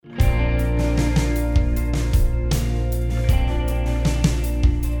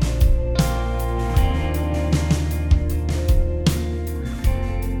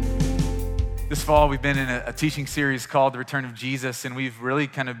fall, we've been in a teaching series called The Return of Jesus, and we've really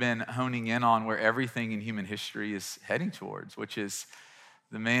kind of been honing in on where everything in human history is heading towards, which is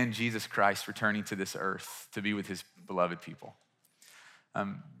the man Jesus Christ returning to this earth to be with his beloved people.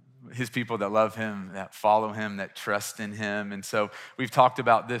 His people that love him, that follow him, that trust in him. And so we've talked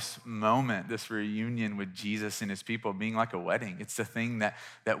about this moment, this reunion with Jesus and his people being like a wedding. It's the thing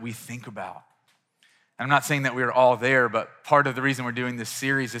that we think about. I'm not saying that we're all there, but part of the reason we're doing this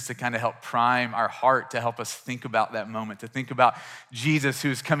series is to kind of help prime our heart, to help us think about that moment, to think about Jesus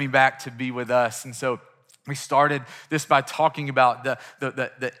who's coming back to be with us. And so we started this by talking about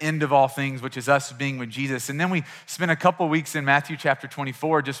the end of all things, which is us being with Jesus. And then we spent a couple weeks in Matthew chapter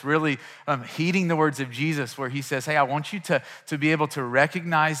 24 just really heeding the words of Jesus, where he says, hey, I want you to be able to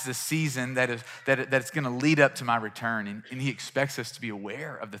recognize the season that's going to lead up to my return. And he expects us to be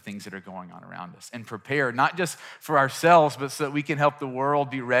aware of the things that are going on around us and prepare, not just for ourselves, but so that we can help the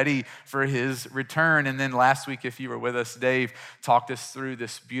world be ready for his return. And then last week, if you were with us, Dave talked us through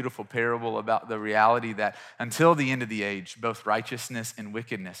this beautiful parable about the reality that until the end of the age, both righteousness and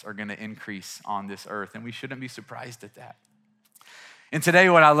wickedness are going to increase on this earth, and we shouldn't be surprised at that. And today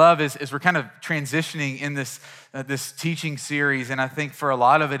what I love is we're kind of transitioning in this teaching series, and I think for a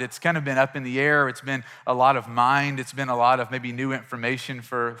lot of it, it's kind of been up in the air. It's been a lot of mind. It's been a lot of maybe new information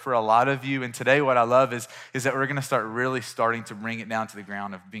for a lot of you. And today what I love is that we're going to starting to bring it down to the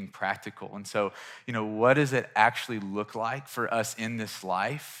ground of being practical. And so, what does it actually look like for us in this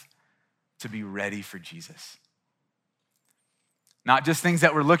life to be ready for Jesus? Not just things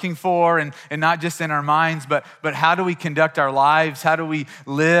that we're looking for and not just in our minds, but how do we conduct our lives? How do we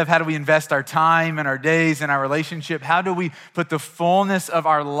live? How do we invest our time and our days and our relationship? How do we put the fullness of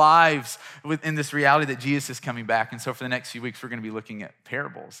our lives within this reality that Jesus is coming back? And so for the next few weeks, we're going to be looking at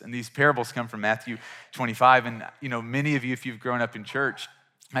parables. And these parables come from Matthew 25. And many of you, if you've grown up in church,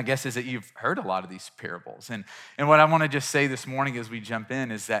 my guess is that you've heard a lot of these parables. And what I want to just say this morning as we jump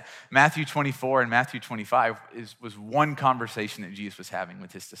in is that Matthew 24 and Matthew 25 was one conversation that Jesus was having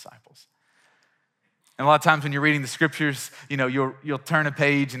with his disciples. And a lot of times when you're reading the scriptures, you'll turn a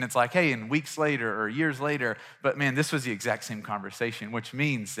page and it's like, hey, and weeks later or years later, but man, this was the exact same conversation, which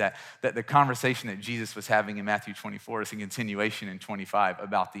means that the conversation that Jesus was having in Matthew 24 is a continuation in 25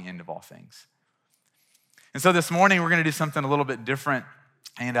 about the end of all things. And so this morning, we're going to do something a little bit different.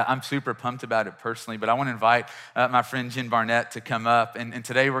 And I'm super pumped about it personally, but I want to invite my friend Jen Barnett to come up. And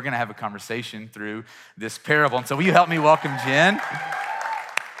today we're going to have a conversation through this parable. And so will you help me welcome Jen?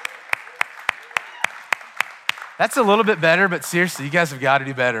 That's a little bit better, but seriously, you guys have got to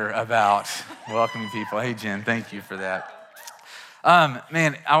do better about welcoming people. Hey, Jen, thank you for that.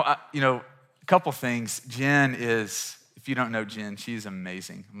 A couple things. Jen is, if you don't know Jen, she's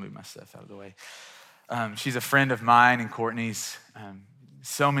amazing. I'll move my stuff out of the way. She's a friend of mine and Courtney's.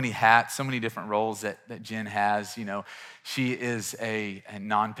 So many hats, so many different roles that Jen has. She is a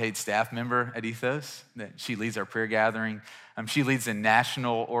non-paid staff member at Ethos. That she leads our prayer gathering. She leads the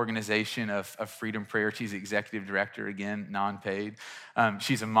national organization of Freedom Prayer. She's the executive director, again, non-paid.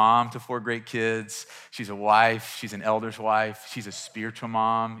 She's a mom to 4 great kids. She's a wife. She's an elder's wife. She's a spiritual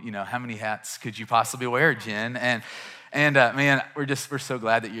mom. How many hats could you possibly wear, Jen? And man, we're so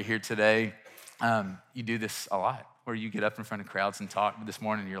glad that you're here today. You do this a lot, where you get up in front of crowds and talk. But this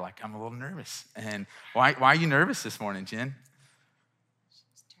morning, you're like, I'm a little nervous. And why are you nervous this morning, Jen?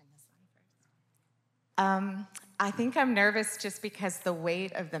 I think I'm nervous just because the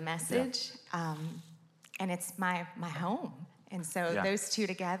weight of the message, and it's my home. And so those two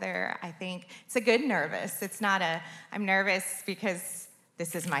together, I think it's a good nervous. It's not I'm nervous because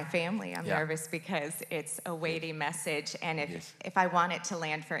this is my family. I'm nervous because it's a weighty message. And if I want it to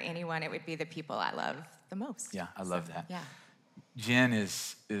land for anyone, it would be the people I love the most. Yeah, I love that. Yeah. Jen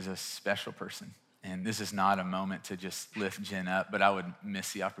is a special person. And this is not a moment to just lift Jen up, but I would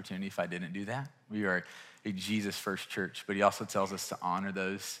miss the opportunity if I didn't do that. We are a Jesus-first church, but he also tells us to honor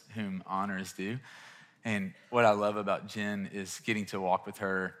those whom honor is due. And what I love about Jen is getting to walk with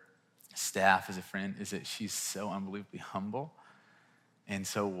her staff as a friend is that she's so unbelievably humble and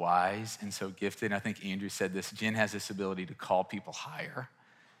so wise and so gifted. And I think Andrew said this, Jen has this ability to call people higher,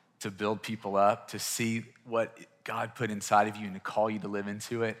 to build people up, to see what God put inside of you and to call you to live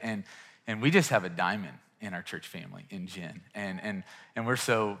into it. And we just have a diamond in our church family in Jen. And we're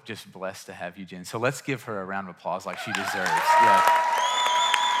so just blessed to have you, Jen. So let's give her a round of applause like she deserves. Yeah.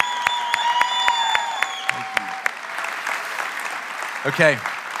 Thank you. Okay.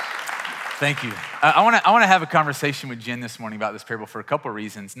 Thank you. I want to have a conversation with Jen this morning about this parable for a couple of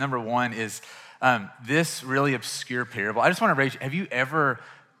reasons. Number one is this really obscure parable. I just want to raise, have you ever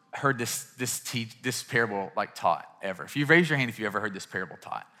heard this parable like taught ever? If you raise your hand, if you ever heard this parable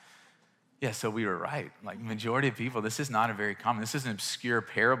taught. Yeah, so we were right. Like majority of people, this is not a very common, this is an obscure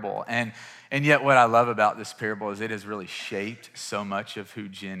parable. And yet what I love about this parable is it has really shaped so much of who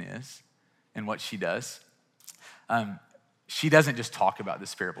Jen is and what she does. She doesn't just talk about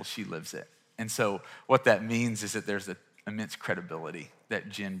this parable, she lives it. And so what that means is that there's an immense credibility that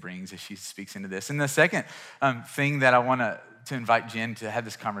Jen brings as she speaks into this. And the second thing that I want to invite Jen to have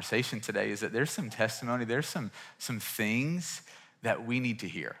this conversation today is that there's some testimony, there's some things that we need to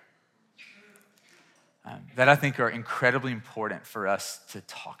hear that I think are incredibly important for us to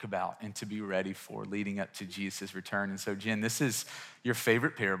talk about and to be ready for leading up to Jesus' return. And so Jen, this is your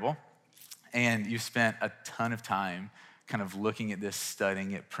favorite parable, and you spent a ton of time kind of looking at this,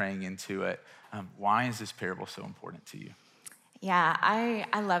 studying it, praying into it. Why is this parable so important to you? Yeah,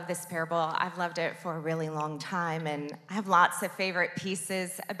 I love this parable. I've loved it for a really long time, and I have lots of favorite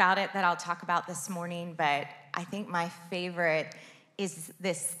pieces about it that I'll talk about this morning, but I think my favorite is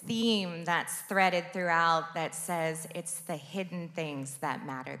this theme that's threaded throughout that says it's the hidden things that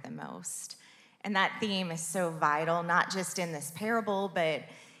matter the most. And that theme is so vital, not just in this parable, but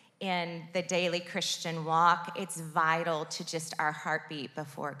in the daily Christian walk. It's vital to just our heartbeat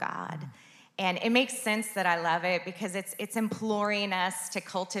before God. And it makes sense that I love it because it's imploring us to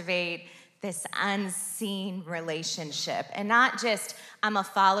cultivate this unseen relationship. And not just, I'm a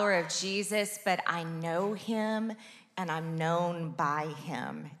follower of Jesus, but I know him and I'm known by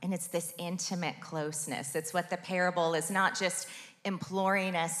him. And it's this intimate closeness. It's what the parable is not just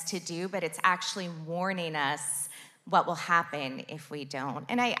imploring us to do, but it's actually warning us what will happen if we don't.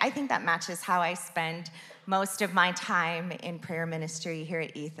 And I think that matches how I spend most of my time in prayer ministry here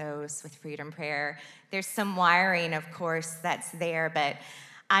at Ethos with Freedom Prayer. There's some wiring, of course, that's there, but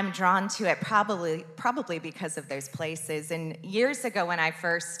I'm drawn to it probably because of those places. And years ago when I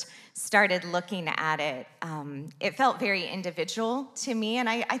first started looking at it, it felt very individual to me, and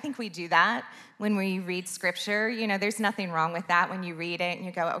I think we do that when we read scripture. You know, there's nothing wrong with that when you read it and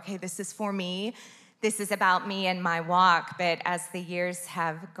you go, okay, this is for me. This is about me and my walk. But as the years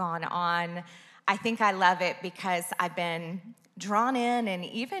have gone on, I think I love it because I've been drawn in and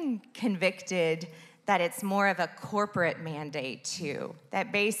even convicted that it's more of a corporate mandate too.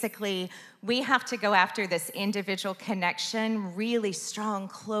 That basically we have to go after this individual connection, really strong,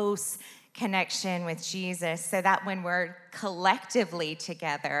 close connection with Jesus, so that when we're collectively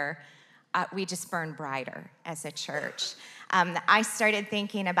together, we just burn brighter as a church. I started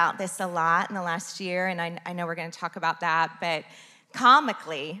thinking about this a lot in the last year, and I know we're going to talk about that, but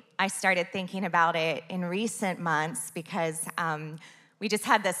comically, I started thinking about it in recent months because we just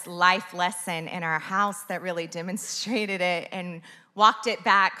had this life lesson in our house that really demonstrated it and walked it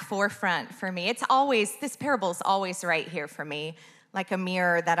back forefront for me. This parable's always right here for me, like a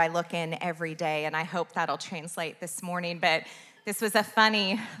mirror that I look in every day, and I hope that'll translate this morning. But this was a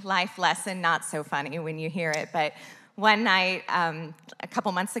funny life lesson, not so funny when you hear it, but one night, a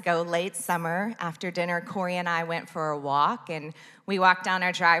couple months ago, late summer, after dinner, Corey and I went for a walk, and we walked down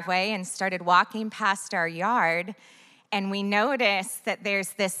our driveway and started walking past our yard, and we noticed that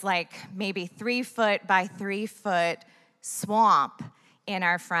there's this like maybe 3 foot by 3 foot swamp in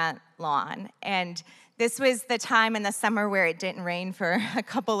our front lawn. And this was the time in the summer where it didn't rain for a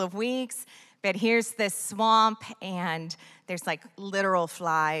couple of weeks, but here's this swamp, and there's like literal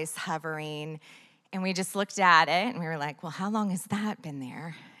flies hovering. And we just looked at it, and we were like, well, how long has that been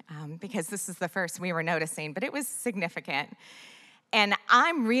there? Because this is the first we were noticing, but it was significant. And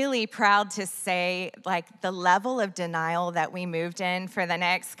I'm really proud to say, like, the level of denial that we moved in for the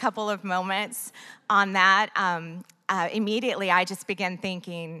next couple of moments on that, immediately I just began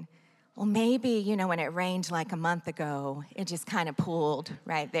thinking, well, maybe, when it rained like a month ago, it just kind of pooled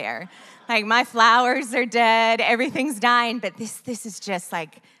right there. Like, my flowers are dead, everything's dying, but this is just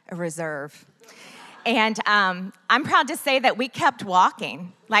like a reserve. And I'm proud to say that we kept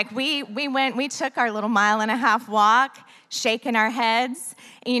walking. Like, we took our little 1.5 mile walk, shaking our heads,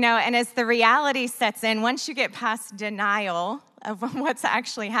 and as the reality sets in, once you get past denial of what's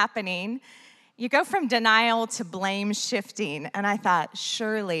actually happening, you go from denial to blame shifting. And I thought,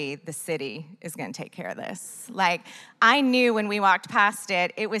 surely the city is going to take care of this. Like, I knew when we walked past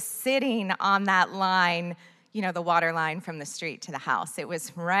it, it was sitting on that line, the water line from the street to the house. It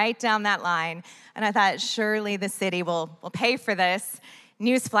was right down that line. And I thought, surely the city will pay for this.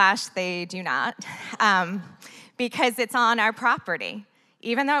 Newsflash, they do not, because it's on our property.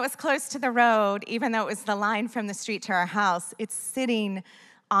 Even though it was close to the road, even though it was the line from the street to our house, it's sitting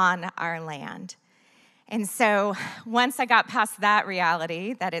on our land. And so once I got past that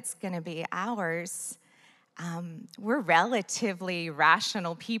reality, that it's going to be ours, we're relatively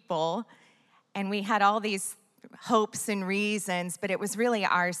rational people, and we had all these hopes and reasons, but it was really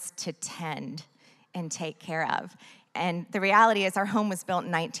ours to tend and take care of. And the reality is our home was built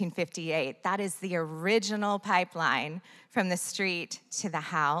in 1958. That is the original pipeline from the street to the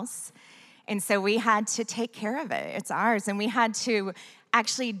house. And so we had to take care of it. It's ours. And we had to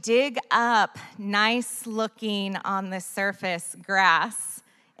actually dig up nice looking on the surface grass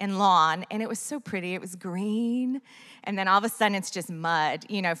and lawn. And it was so pretty. It was green. And then all of a sudden it's just mud,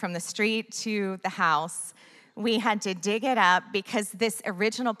 from the street to the house. We had to dig it up because this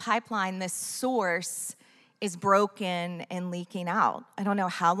original pipeline, this source, is broken and leaking out. I don't know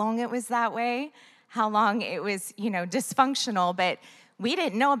how long it was that way, how long it was, dysfunctional, but we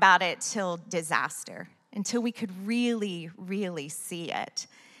didn't know about it till disaster, until we could really, really see it.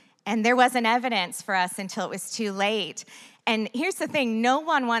 And there wasn't evidence for us until it was too late. And here's the thing, no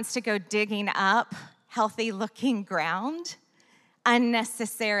one wants to go digging up healthy-looking ground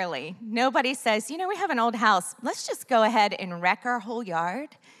unnecessarily. Nobody says, we have an old house. Let's just go ahead and wreck our whole yard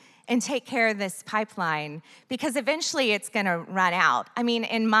and take care of this pipeline, because eventually it's going to run out. I mean,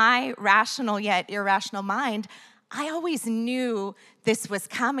 in my rational yet irrational mind, I always knew this was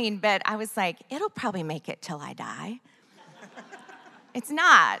coming, but I was like, it'll probably make it till I die. It's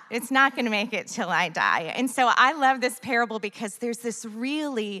not going to make it till I die. And so I love this parable because there's this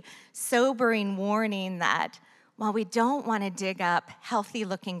really sobering warning that while we don't want to dig up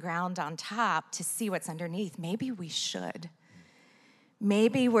healthy-looking ground on top to see what's underneath, maybe we should.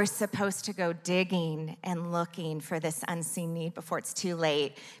 Maybe we're supposed to go digging and looking for this unseen need before it's too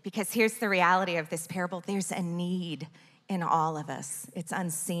late. Because here's the reality of this parable. There's a need in all of us. It's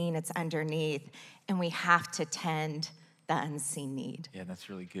unseen, it's underneath, and we have to tend the unseen need. Yeah, that's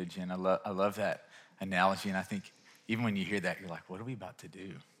really good, Jen. I love that analogy, and I think even when you hear that, you're like, what are we about to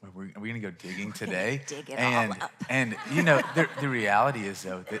do? Are we going to go digging today? Dig it all up. And the reality is,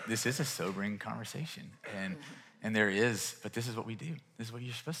 though, that this is a sobering conversation. And there is, but this is what we do. This is what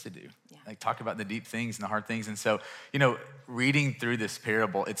you're supposed to do. Yeah. Like talk about the deep things and the hard things. And so, reading through this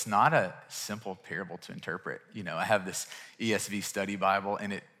parable, it's not a simple parable to interpret. I have this ESV study Bible,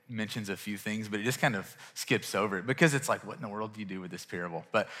 and it mentions a few things, but it just kind of skips over it because it's like, what in the world do you do with this parable?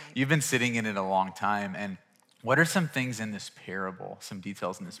 But you've been sitting in it a long time. And what are some things in this parable, some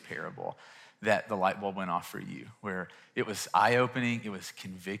details in this parable that the light bulb went off for you, where it was eye-opening, it was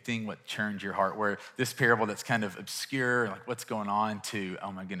convicting, what churned your heart, where this parable that's kind of obscure, like what's going on, to,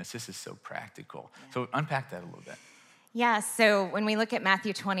 oh my goodness, this is so practical. Yeah. So unpack that a little bit. Yeah, so when we look at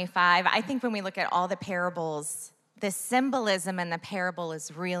Matthew 25, I think when we look at all the parables, the symbolism in the parable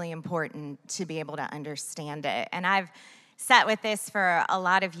is really important to be able to understand it. And I've sat with this for a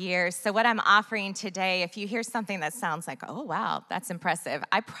lot of years. So what I'm offering today, if you hear something that sounds like, oh, wow, that's impressive,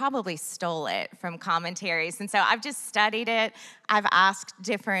 I probably stole it from commentaries. And so I've just studied it. I've asked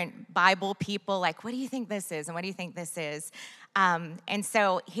different Bible people, like, what do you think this is? And what do you think this is? And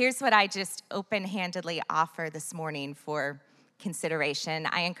so here's what I just open-handedly offer this morning for consideration.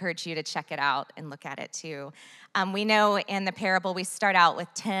 I encourage you to check it out and look at it too. We know in the parable, we start out with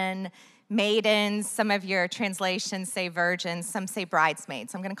 10 maidens. Some of your translations say virgins, some say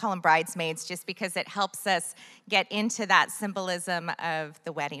bridesmaids. I'm going to call them bridesmaids just because it helps us get into that symbolism of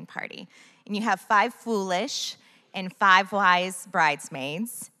the wedding party. And you have 5 foolish and 5 wise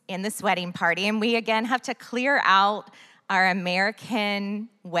bridesmaids in this wedding party. And we, again, have to clear out our American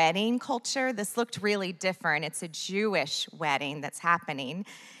wedding culture. This looked really different. It's a Jewish wedding that's happening.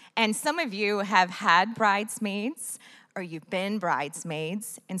 And some of you have had bridesmaids, or you've been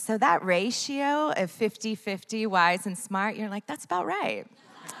bridesmaids. And so that ratio of 50-50, wise and smart, you're like, that's about right.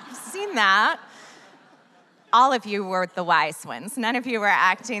 I've seen that. All of you were the wise ones. None of you were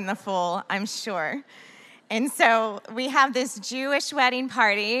acting the fool, I'm sure. And so we have this Jewish wedding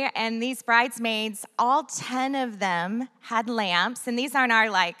party, and these bridesmaids, all 10 of them had lamps. And these aren't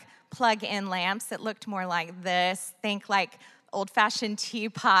our plug-in lamps. It looked more like this. Think like old-fashioned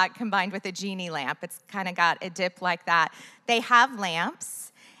teapot combined with a genie lamp. It's kind of got a dip like that. They have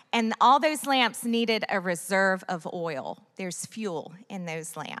lamps, and all those lamps needed a reserve of oil. There's fuel in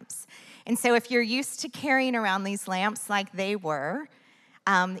those lamps. And so if you're used to carrying around these lamps like they were,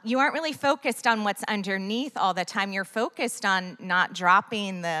 you aren't really focused on what's underneath all the time. You're focused on not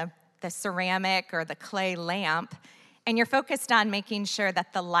dropping the ceramic or the clay lamp, and you're focused on making sure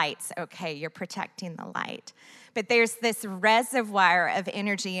that the light's okay. You're protecting the light. But there's this reservoir of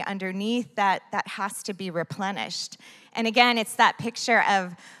energy underneath that has to be replenished. And again, it's that picture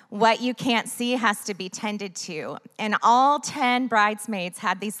of what you can't see has to be tended to. And all 10 bridesmaids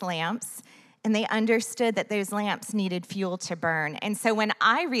had these lamps, and they understood that those lamps needed fuel to burn. And so when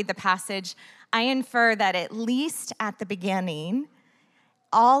I read the passage, I infer that at least at the beginning,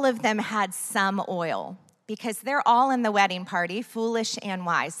 all of them had some oil, because they're all in the wedding party, foolish and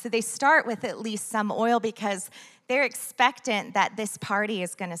wise. So they start with at least some oil because they're expectant that this party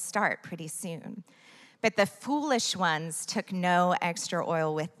is going to start pretty soon. But the foolish ones took no extra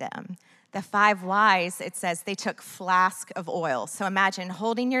oil with them. The 5 wise, it says, they took flask of oil. So imagine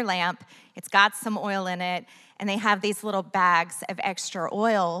holding your lamp, it's got some oil in it, and they have these little bags of extra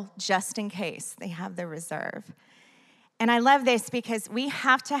oil just in case they have the reserve. And I love this because we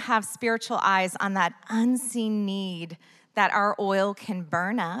have to have spiritual eyes on that unseen need that our oil can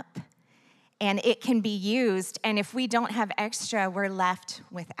burn up and it can be used. And if we don't have extra, we're left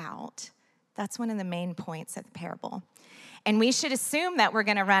without. That's one of the main points of the parable. And we should assume that we're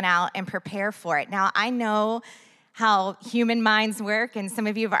going to run out and prepare for it. Now, I know how human minds work, and some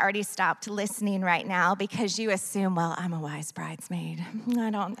of you have already stopped listening right now because you assume, well, I'm a wise bridesmaid. I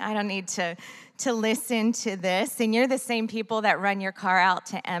don't need to listen to this. And you're the same people that run your car out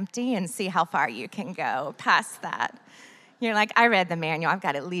to empty and see how far you can go past that. You're like, I read the manual. I've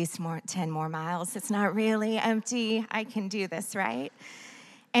got at least 10 more miles. It's not really empty. I can do this, right?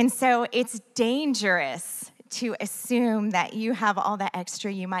 And so it's dangerous to assume that you have all the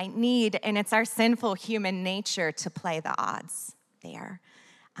extra you might need, and it's our sinful human nature to play the odds there.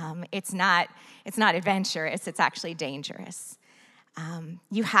 It's not adventurous, it's actually dangerous.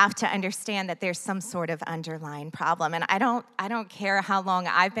 You have to understand that there's some sort of underlying problem, and I don't care how long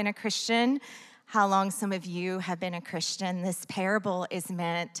I've been a Christian, how long some of you have been a Christian. This parable is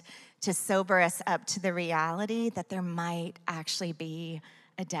meant to sober us up to the reality that there might actually be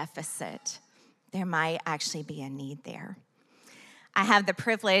a deficit. There might actually be a need there. I have the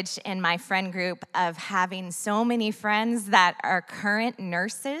privilege in my friend group of having so many friends that are current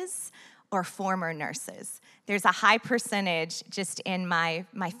nurses or former nurses. There's a high percentage just in my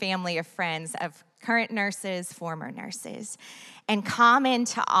family of friends of current nurses, former nurses. And common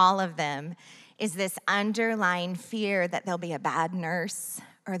to all of them is this underlying fear that they'll be a bad nurse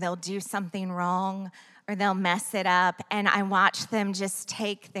or they'll do something wrong or they'll mess it up, and I watch them just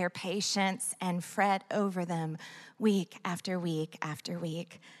take their patients and fret over them week after week after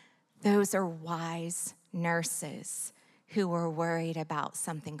week. Those are wise nurses who were worried about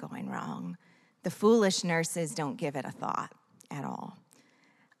something going wrong. The foolish nurses don't give it a thought at all.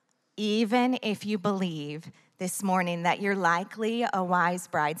 Even if you believe this morning that you're likely a wise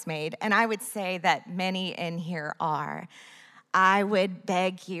bridesmaid, and I would say that many in here are, I would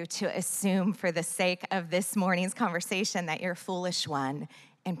beg you to assume for the sake of this morning's conversation that you're a foolish one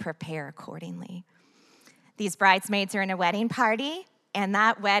and prepare accordingly. These bridesmaids are in a wedding party, and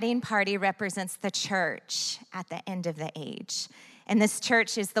that wedding party represents the church at the end of the age. And this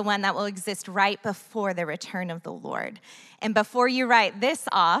church is the one that will exist right before the return of the Lord. And before you write this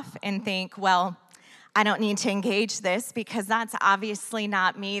off and think, well, I don't need to engage this because that's obviously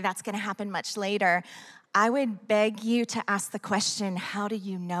not me, that's going to happen much later, I would beg you to ask the question, how do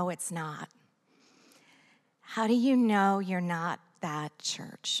you know it's not? How do you know you're not that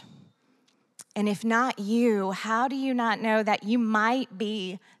church? And if not you, how do you not know that you might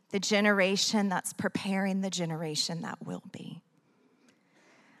be the generation that's preparing the generation that will be?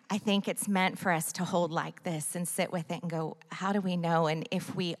 I think it's meant for us to hold like this and sit with it and go, how do we know? And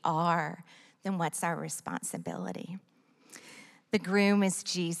if we are, then what's our responsibility? The groom is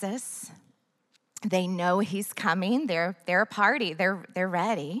Jesus. They know he's coming. They're a party. They're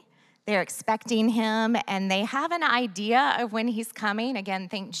ready. They're expecting him, and they have an idea of when he's coming. Again,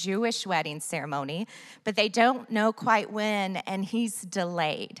 think Jewish wedding ceremony, but they don't know quite when, and he's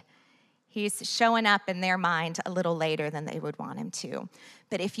delayed. He's showing up in their mind a little later than they would want him to.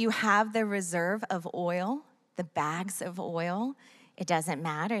 But if you have the reserve of oil, the bags of oil, it doesn't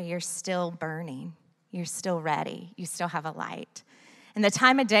matter. You're still burning. You're still ready. You still have a light. And the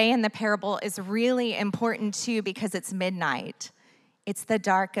time of day in the parable is really important too because it's midnight. It's the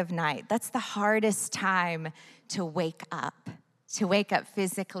dark of night. That's the hardest time to wake up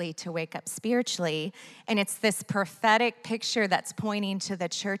physically, to wake up spiritually. And it's this prophetic picture that's pointing to the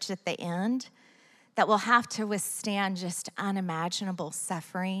church at the end that will have to withstand just unimaginable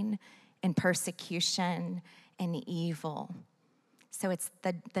suffering and persecution and evil. So it's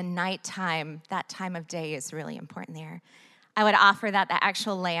the nighttime, that time of day is really important there. I would offer that the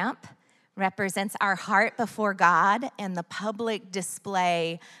actual lamp represents our heart before God and the public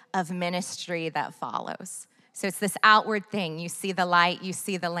display of ministry that follows. So it's this outward thing. You see the light, you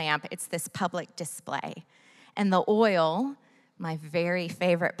see the lamp. It's this public display. And the oil, my very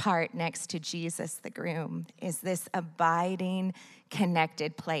favorite part next to Jesus, the groom, is this abiding,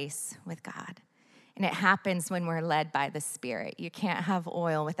 connected place with God. And it happens when we're led by the Spirit. You can't have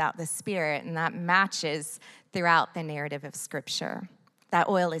oil without the Spirit, and that matches throughout the narrative of Scripture. That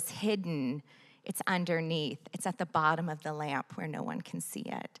oil is hidden It's underneath. It's at the bottom of the lamp where no one can see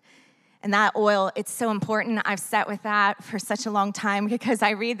it. And that oil, it's so important. I've sat with that for such a long time because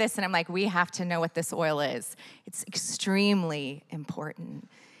I read this and I'm like, we have to know what this oil is. It's extremely important.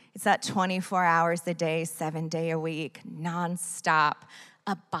 It's that 24 hours a day, 7 days a week, nonstop,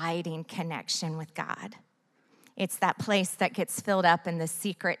 abiding connection with God. It's that place that gets filled up in the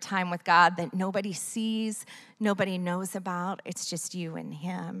secret time with God that nobody sees, nobody knows about. It's just you and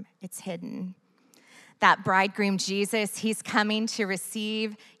him. It's hidden. That bridegroom, Jesus, he's coming to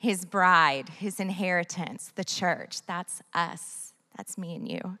receive his bride, his inheritance, the church. That's us. That's me and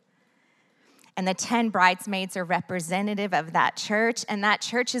you. And the 10 bridesmaids are representative of that church, and that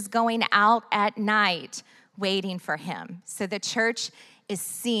church is going out at night waiting for him. So the church is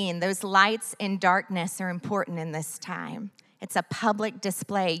seen. Those lights in darkness are important in this time. It's a public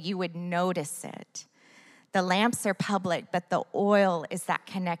display. You would notice it. The lamps are public, but the oil is that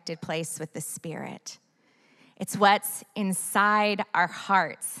connected place with the Spirit. It's what's inside our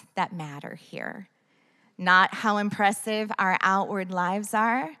hearts that matter here. Not how impressive our outward lives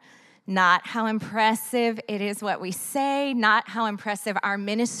are, not how impressive it is what we say, not how impressive our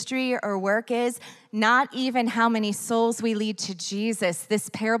ministry or work is, not even how many souls we lead to Jesus. This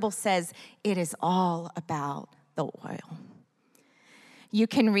parable says it is all about the oil. You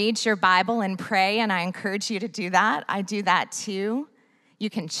can read your Bible and pray, and I encourage you to do that. I do that too. You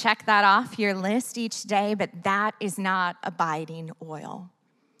can check that off your list each day, but that is not abiding oil.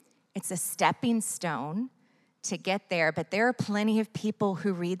 It's a stepping stone to get there, but there are plenty of people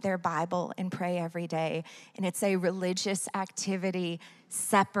who read their Bible and pray every day, and it's a religious activity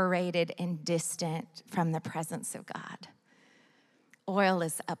separated and distant from the presence of God. Oil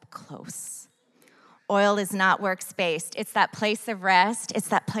is up close. Oil is not works-based. It's that place of rest. It's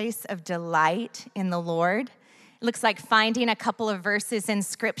that place of delight in the Lord. It looks like finding a couple of verses in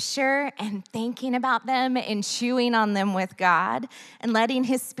Scripture and thinking about them and chewing on them with God and letting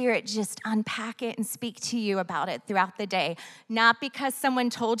His Spirit just unpack it and speak to you about it throughout the day. Not because someone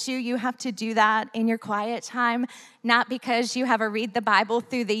told you you have to do that in your quiet time, not because you have a read the Bible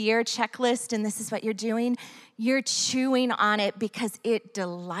through the year checklist and this is what you're doing. You're chewing on it because it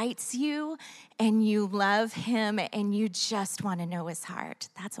delights you and you love Him and you just want to know His heart.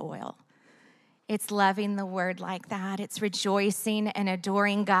 That's oil. It's loving the word like that. It's rejoicing and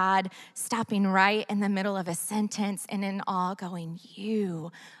adoring God, stopping right in the middle of a sentence and in awe going,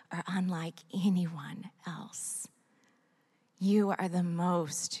 you are unlike anyone else. You are the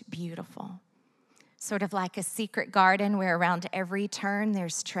most beautiful. Sort of like a secret garden where around every turn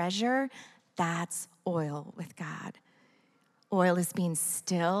there's treasure. That's oil with God. Oil is being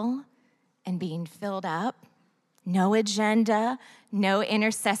still and being filled up. No agenda, no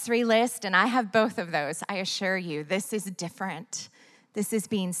intercessory list, and I have both of those, I assure you. This is different. This is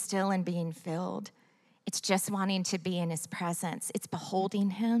being still and being filled. It's just wanting to be in His presence. It's beholding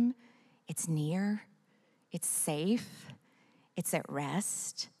Him. It's near. It's safe. It's at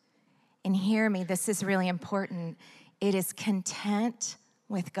rest. And hear me, this is really important. It is content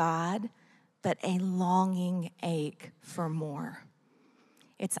with God, but a longing ache for more.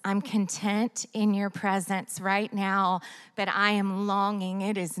 It's, I'm content in your presence right now, but I am longing.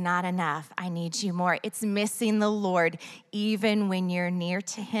 It is not enough. I need you more. It's missing the Lord. Even when you're near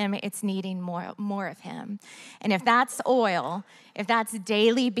to Him, it's needing more of Him. And if that's oil, if that's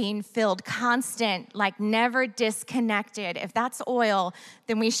daily being filled, constant, like never disconnected, if that's oil,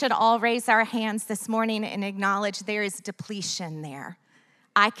 then we should all raise our hands this morning and acknowledge there is depletion there.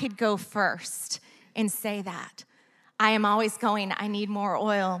 I could go first and say that. I am always going, I need more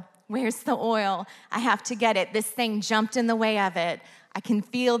oil. Where's the oil? I have to get it. This thing jumped in the way of it. I can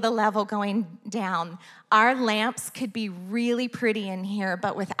feel the level going down. Our lamps could be really pretty in here,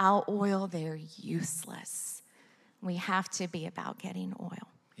 but without oil, they're useless. We have to be about getting oil.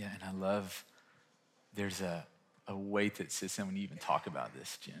 Yeah, and I love, there's a weight that sits in when you even talk about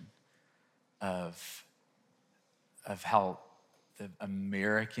this, Jen, of how the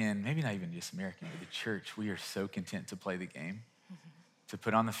American, maybe not even just American, but the church, we are so content to play the game, to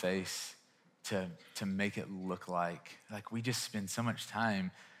put on the face, to make it look like we just spend so much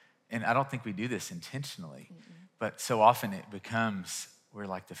time, and I don't think we do this intentionally, but so often it becomes, we're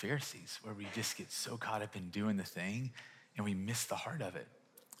like the Pharisees, where we just get so caught up in doing the thing, and we miss the heart of it.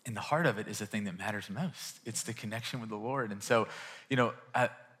 And the heart of it is the thing that matters most. It's the connection with the Lord. And so,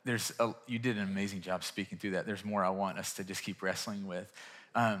 you did an amazing job speaking through that. There's more I want us to just keep wrestling with.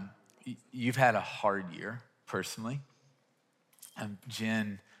 You've had a hard year personally.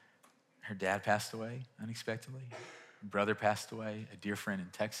 Jen, her dad passed away unexpectedly. Her brother passed away, a dear friend in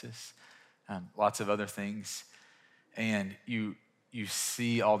Texas, lots of other things. And you you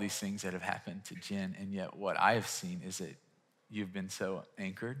see all these things that have happened to Jen, and yet what I have seen is that you've been so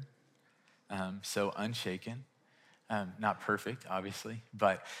anchored, so unshaken, not perfect, obviously,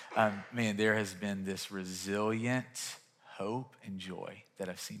 but man, there has been this resilient hope and joy that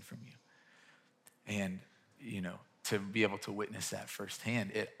I've seen from you. And, to be able to witness that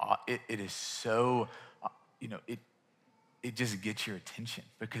firsthand, it is so, it just gets your attention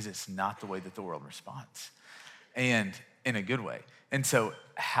because it's not the way that the world responds, and in a good way. And so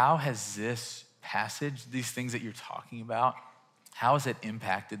how has this passage, these things that you're talking about, how has it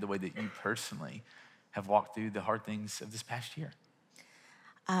impacted the way that you personally have walked through the hard things of this past year?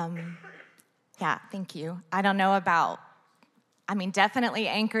 Yeah, thank you. I don't know about, definitely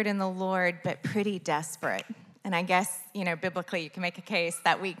anchored in the Lord, but pretty desperate. And I guess, biblically you can make a case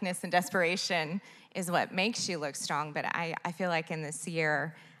that weakness and desperation is what makes you look strong. But I feel like in this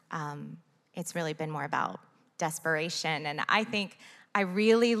year, it's really been more about desperation. And I think I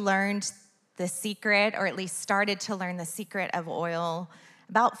really learned the secret, or at least started to learn the secret of oil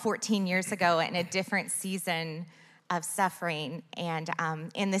about 14 years ago in a different season of suffering. And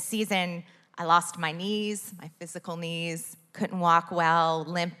in the season, I lost my knees, my physical knees, couldn't walk well,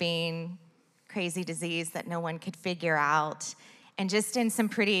 limping, crazy disease that no one could figure out, and just in some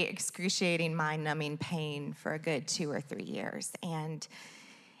pretty excruciating, mind-numbing pain for a good 2 or 3 years. And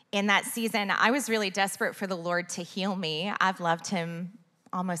in that season, I was really desperate for the Lord to heal me. I've loved him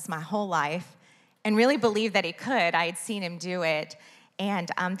almost my whole life and really believed that he could. I had seen him do it. And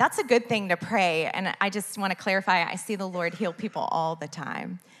that's a good thing to pray. And I just want to clarify, I see the Lord heal people all the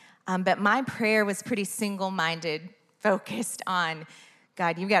time. But my prayer was pretty single-minded, focused on,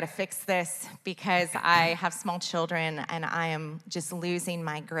 God, you got to fix this because I have small children and I am just losing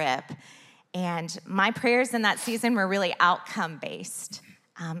my grip. And my prayers in that season were really outcome-based.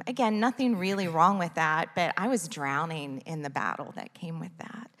 Again, nothing really wrong with that, but I was drowning in the battle that came with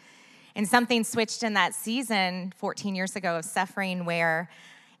that. And something switched in that season 14 years ago of suffering where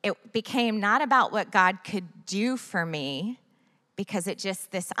it became not about what God could do for me, because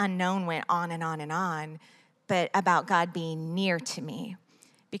this unknown went on and on and on, but about God being near to me.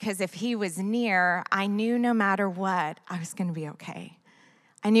 Because if he was near, I knew no matter what, I was going to be okay.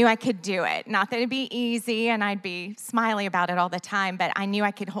 I knew I could do it. Not that it'd be easy and I'd be smiley about it all the time, but I knew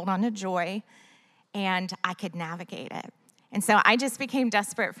I could hold on to joy and I could navigate it. And so I just became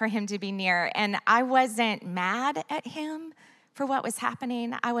desperate for him to be near. And I wasn't mad at him for what was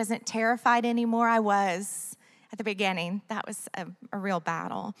happening. I wasn't terrified anymore. I was at the beginning. That was a real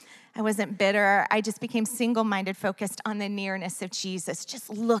battle. I wasn't bitter. I just became single-minded, focused on the nearness of Jesus, just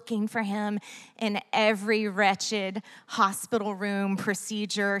looking for him in every wretched hospital room,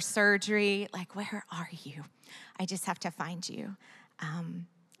 procedure, surgery. Like, where are you? I just have to find you.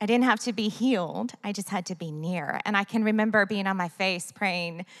 I didn't have to be healed. I just had to be near. And I can remember being on my face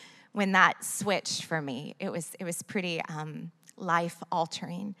praying when that switched for me. It was pretty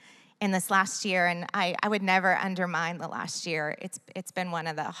life-altering in this last year, and I would never undermine the last year. It's been one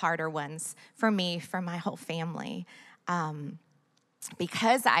of the harder ones for me, for my whole family.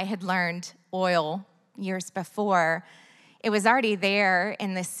 Because I had learned oil years before, it was already there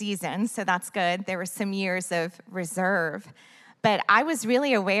in this season, so that's good. There were some years of reserve. But I was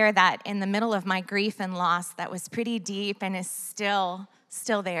really aware that in the middle of my grief and loss that was pretty deep and is still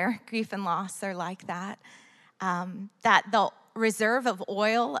there, grief and loss are like that, that the reserve of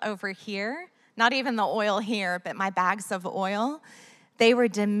oil over here, not even the oil here, but my bags of oil, they were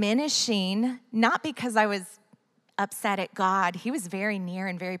diminishing, not because I was upset at God. He was very near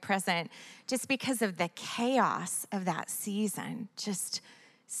and very present, just because of the chaos of that season, just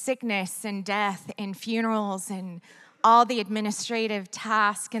sickness and death and funerals and all the administrative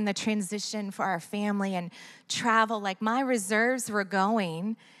tasks and the transition for our family and travel. Like, my reserves were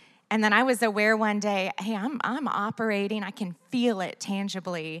going. And then I was aware one day, hey, I'm operating, I can feel it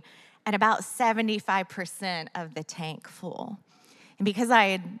tangibly, at about 75% of the tank full. And because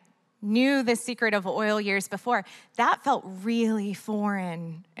I knew the secret of oil years before, that felt really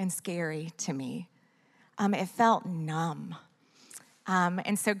foreign and scary to me. It felt numb.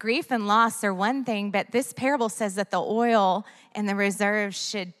 And so grief and loss are one thing, but this parable says that the oil and the reserves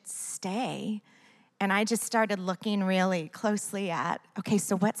should stay. And I just started looking really closely at, okay,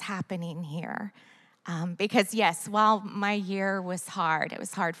 so what's happening here? Because yes, while my year was hard, it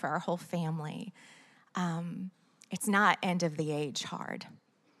was hard for our whole family. It's not end of the age hard.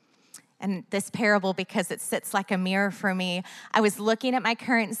 And this parable, because it sits like a mirror for me, I was looking at my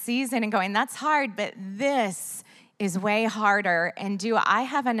current season and going, that's hard, but this is way harder. And do I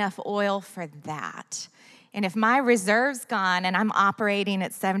have enough oil for that? And if my reserve's gone and I'm operating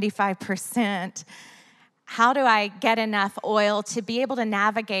at 75%, How do I get enough oil to be able to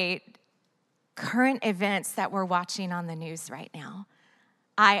navigate current events that we're watching on the news right now?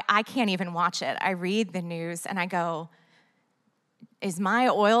 I can't even watch it. I read the news and I go, is my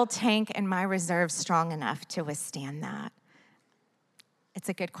oil tank and my reserve strong enough to withstand that? It's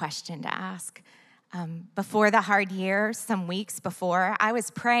a good question to ask. Before the hard year, some weeks before, I was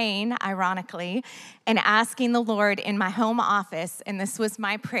praying, ironically, and asking the Lord in my home office, and this was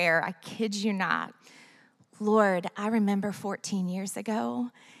my prayer, I kid you not. Lord, I remember 14 years ago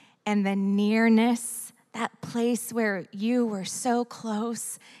and the nearness, that place where you were so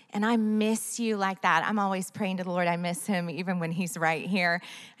close, and I miss you like that. I'm always praying to the Lord, I miss him even when he's right here.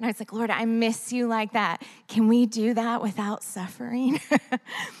 And I was like, Lord, I miss you like that. Can we do that without suffering?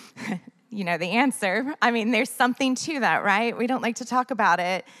 You know the answer. I mean, there's something to that, right? We don't like to talk about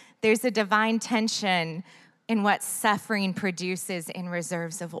it. There's a divine tension in what suffering produces in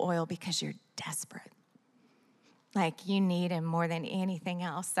reserves of oil because you're desperate. Like you need him more than anything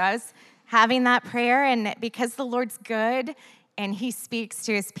else. So I was having that prayer, and because the Lord's good and he speaks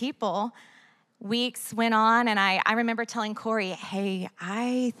to his people, weeks went on, and I remember telling Corey, hey,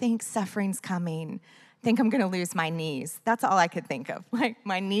 I think suffering's coming. I think I'm gonna lose my knees. That's all I could think of. Like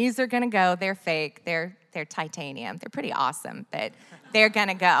my knees are gonna go, they're fake, they're titanium. They're pretty awesome, but they're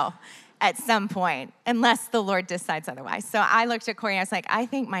gonna go at some point, unless the Lord decides otherwise. So I looked at Corey and I was like, I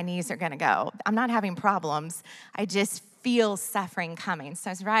think my knees are gonna go. I'm not having problems. I just feel suffering coming.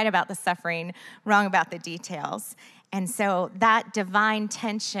 So I was right about the suffering, wrong about the details. And so that divine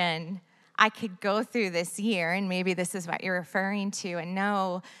tension, I could go through this year, and maybe this is what you're referring to, and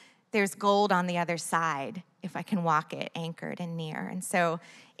know there's gold on the other side if I can walk it anchored and near. And so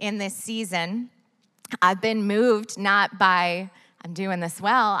in this season, I've been moved not by, I'm doing this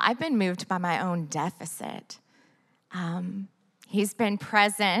well, I've been moved by my own deficit. He's been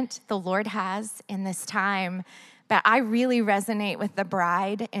present, the Lord has, in this time, but I really resonate with the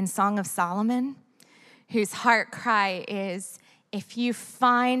bride in Song of Solomon, whose heart cry is, if you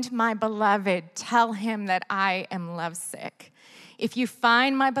find my beloved, tell him that I am lovesick. If you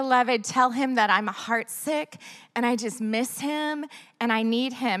find my beloved, tell him that I'm heartsick and I just miss him and I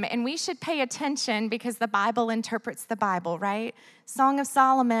need him. And we should pay attention because the Bible interprets the Bible, right? Song of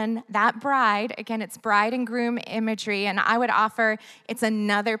Solomon, that bride, again, it's bride and groom imagery. And I would offer it's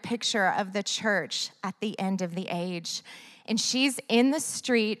another picture of the church at the end of the age. And she's in the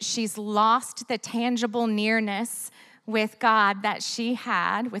street. She's lost the tangible nearness with God that she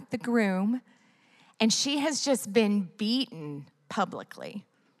had with the groom. And she has just been beaten publicly,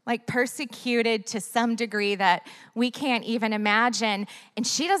 like persecuted to some degree that we can't even imagine. And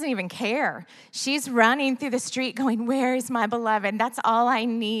she doesn't even care. She's running through the street going, where is my beloved? That's all I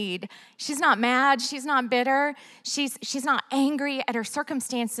need. She's not mad. She's not bitter. She's not angry at her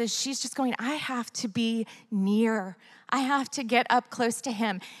circumstances. She's just going, I have to be near. I have to get up close to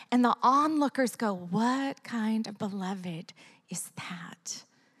him. And the onlookers go, what kind of beloved is that?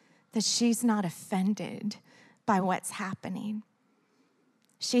 That she's not offended by what's happening.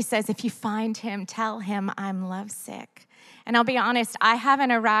 She says, if you find him, tell him I'm lovesick. And I'll be honest, I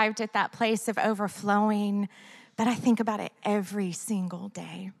haven't arrived at that place of overflowing, but I think about it every single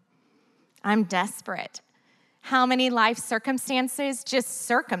day. I'm desperate. How many life circumstances, just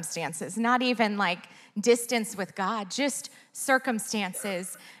circumstances, not even like distance with God, just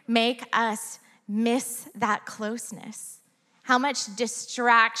circumstances make us miss that closeness. How much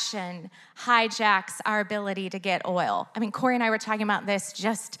distraction hijacks our ability to get oil. I mean, Corey and I were talking about this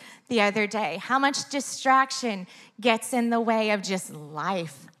just the other day. How much distraction gets in the way of just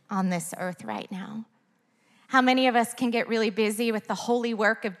life on this earth right now? How many of us can get really busy with the holy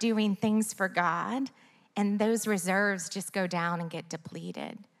work of doing things for God, and those reserves just go down and get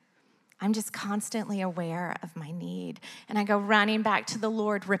depleted? I'm just constantly aware of my need. And I go running back to the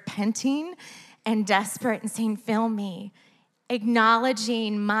Lord, repenting and desperate and saying, fill me.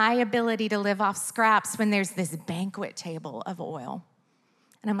 Acknowledging my ability to live off scraps when there's this banquet table of oil.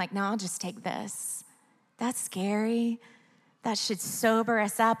 And I'm like, no, I'll just take this. That's scary. That should sober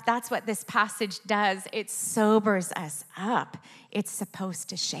us up. That's what this passage does. It sobers us up. It's supposed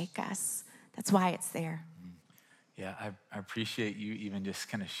to shake us. That's why it's there. Yeah, I appreciate you even just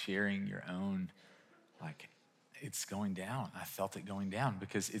kind of sharing your own, like, it's going down. I felt it going down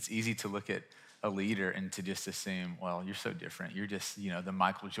because it's easy to look at a leader and to just assume, well, you're so different. You're just, the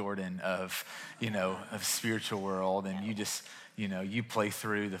Michael Jordan of spiritual world, and you just, you play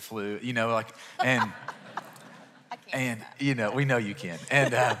through the flu, and we know you can.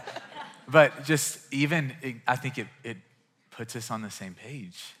 And but just even, I think it puts us on the same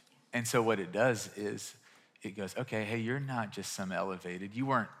page. And so what it does is it goes, okay, hey, you're not just some elevated. You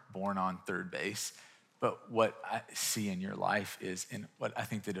weren't born on third base. But what I see in your life is, and what I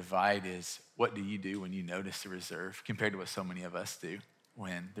think the divide is, what do you do when you notice the reserve compared to what so many of us do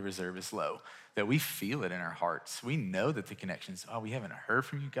when the reserve is low? That we feel it in our hearts. We know that the connections, oh, we haven't heard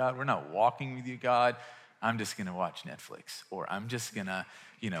from you, God. We're not walking with you, God. I'm just gonna watch Netflix, or I'm just gonna,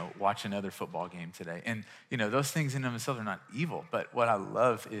 watch another football game today. And, those things in themselves are not evil. But what I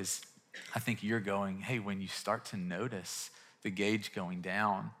love is, I think you're going, hey, when you start to notice the gauge going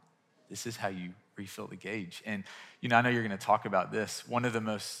down, this is how you refill the gauge. And, I know you're gonna talk about this. One of the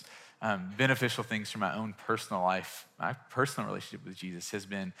most beneficial things for my own personal life, my personal relationship with Jesus has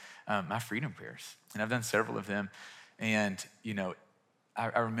been my freedom prayers. And I've done several of them. And,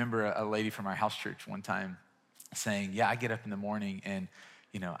 I remember a lady from our house church one time saying, yeah, I get up in the morning and,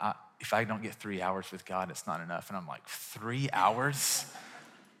 if I don't get 3 hours with God, it's not enough. And I'm like, 3 hours?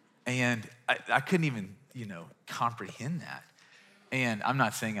 And I couldn't even, comprehend that. And I'm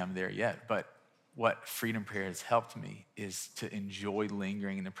not saying I'm there yet, but what freedom prayer has helped me is to enjoy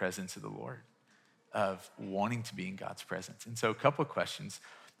lingering in the presence of the Lord, of wanting to be in God's presence. And so a couple of questions.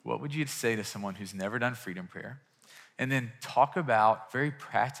 What would you say to someone who's never done freedom prayer? And then talk about, very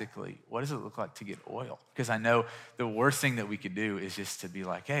practically, what does it look like to get oil? Because I know the worst thing that we could do is just to be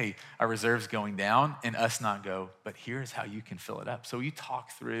like, hey, our reserve's going down, and us not go, but here's how you can fill it up. So you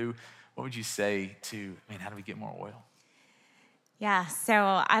talk through, what would you say to, how do we get more oil? Yeah, so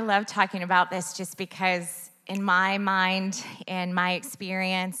I love talking about this just because in my mind and my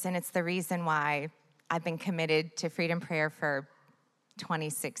experience, and it's the reason why I've been committed to freedom prayer for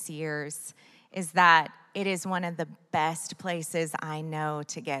 26 years, is that it is one of the best places I know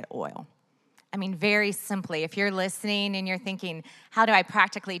to get oil. Very simply, if you're listening and you're thinking, how do I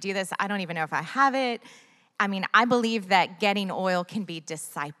practically do this? I don't even know if I have it. I believe that getting oil can be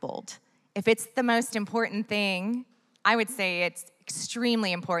discipled. If it's the most important thing, I would say it's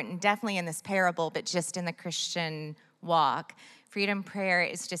extremely important, definitely in this parable, but just in the Christian walk. Freedom prayer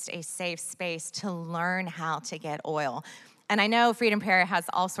is just a safe space to learn how to get oil. And I know freedom prayer has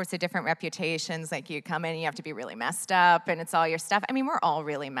all sorts of different reputations, like you come in and you have to be really messed up and it's all your stuff. We're all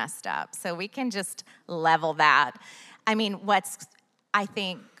really messed up, so we can just level that. What's, I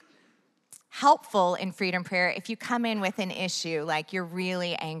think, helpful in freedom prayer, if you come in with an issue, like you're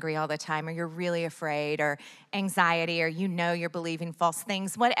really angry all the time, or you're really afraid, or anxiety, or you're believing false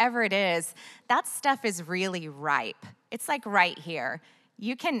things, whatever it is, that stuff is really ripe. It's like right here.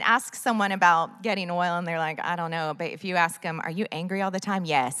 You can ask someone about getting oil and they're like, I don't know. But if you ask them, are you angry all the time?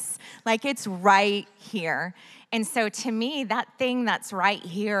 Yes. Like it's right here. And so to me, that thing that's right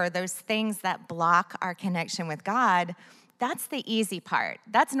here, those things that block our connection with God, that's the easy part.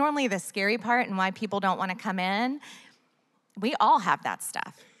 That's normally the scary part and why people don't want to come in. We all have that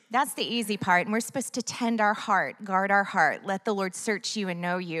stuff. That's the easy part. And we're supposed to tend our heart, guard our heart, let the Lord search you and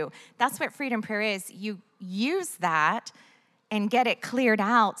know you. That's what freedom prayer is. You use that and get it cleared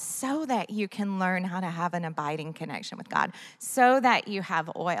out so that you can learn how to have an abiding connection with God, so that you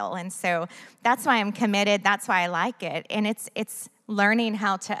have oil. And so that's why I'm committed. That's why I like it. And it's learning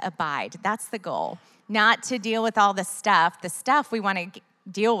how to abide. That's the goal. Not to deal with all the stuff we want to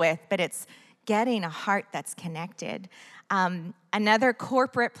deal with, but it's getting a heart that's connected. Another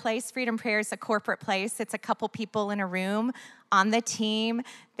corporate place, freedom prayer is a corporate place. It's a couple people in a room on the team.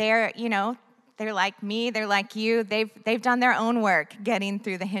 They're like me, they're like you. They've done their own work getting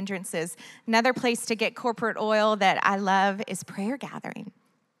through the hindrances. Another place to get corporate oil that I love is prayer gathering.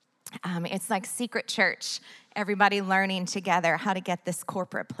 It's like secret church, everybody learning together how to get this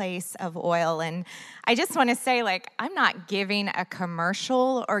corporate place of oil. And I just want to say, I'm not giving a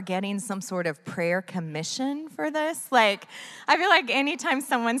commercial or getting some sort of prayer commission for this. I feel like anytime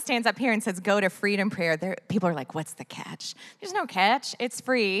someone stands up here and says, go to freedom prayer, people are like, what's the catch? There's no catch. It's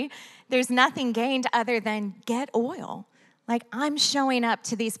free. There's nothing gained other than get oil. I'm showing up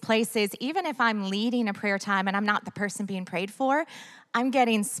to these places, even if I'm leading a prayer time and I'm not the person being prayed for, I'm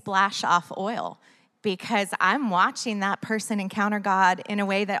getting splash off oil because I'm watching that person encounter God in a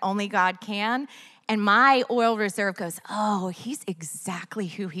way that only God can. And my oil reserve goes, oh, he's exactly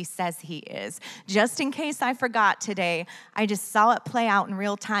who he says he is. Just in case I forgot today, I just saw it play out in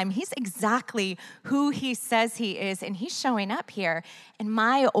real time. He's exactly who he says he is, and he's showing up here. And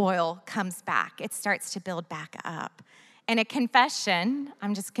my oil comes back. It starts to build back up. And a confession,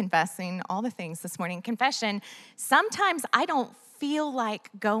 I'm just confessing all the things this morning. Confession, sometimes I don't feel like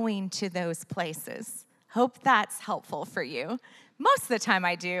going to those places. Hope that's helpful for you. Most of the time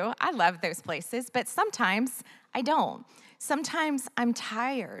I do. I love those places, but sometimes I don't. Sometimes I'm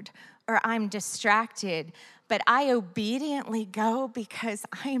tired or I'm distracted, but I obediently go because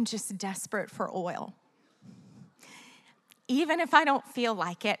I am just desperate for oil. even if I don't feel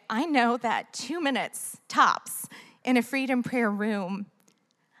like it, I know that 2 minutes tops in a freedom prayer room,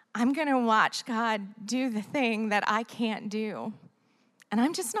 I'm going to watch God do the thing that I can't do. And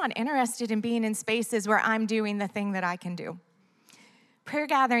I'm just not interested in being in spaces where I'm doing the thing that I can do. Prayer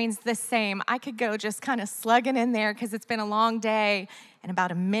gathering's the same. I could go just kind of slugging in there because it's been a long day, and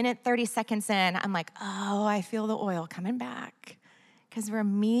about a minute, 30 seconds in, I'm like, oh, I feel the oil coming back because we're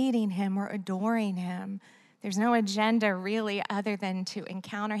meeting him, we're adoring him. There's no agenda really other than to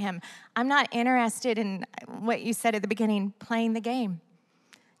encounter him. I'm not interested in what you said at the beginning, playing the game,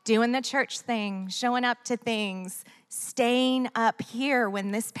 doing the church thing, showing up to things, staying up here when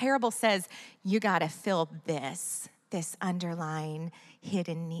this parable says, you got to fill this underlying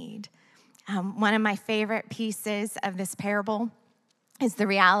hidden need. One of my favorite pieces of this parable is the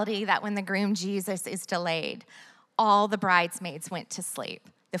reality that when the groom Jesus is delayed, all the bridesmaids went to sleep.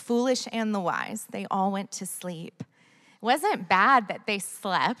 The foolish and the wise, they all went to sleep. It wasn't bad that they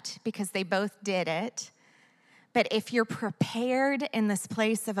slept because they both did it. But if you're prepared in this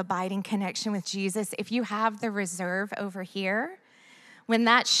place of abiding connection with Jesus, if you have the reserve over here, when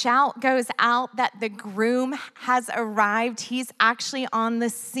that shout goes out that the groom has arrived, he's actually on the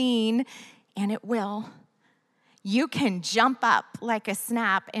scene, and it will, you can jump up like a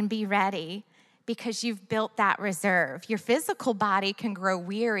snap and be ready because you've built that reserve. Your physical body can grow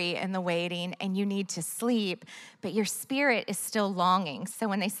weary in the waiting and you need to sleep, but your spirit is still longing. So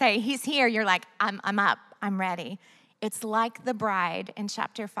when they say, he's here, you're like, I'm up, I'm ready. It's like the bride in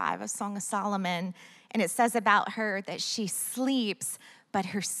chapter 5 of Song of Solomon, and it says about her that she sleeps, but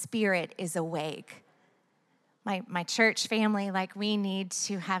her spirit is awake. My church family, like, we need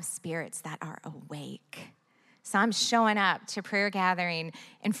to have spirits that are awake. So I'm showing up to prayer gathering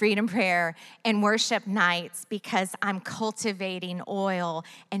and freedom prayer and worship nights because I'm cultivating oil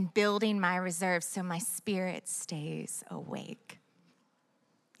and building my reserves so my spirit stays awake.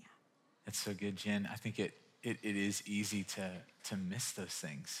 Yeah. That's so good, Jen. I think it is easy to miss those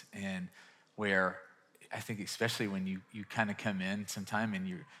things, and where I think especially when you kind of come in sometime and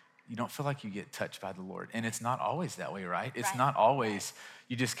you don't feel like you get touched by the Lord. And it's not always that way, right? It's not always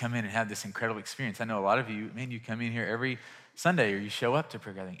you just come in and have this incredible experience. I know a lot of you, man, you come in here every Sunday or you show up to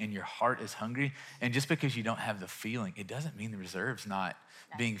prayer gathering and your heart is hungry. And just because you don't have the feeling, it doesn't mean the reserve's not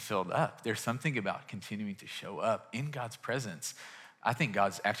being filled up. There's something about continuing to show up in God's presence. I think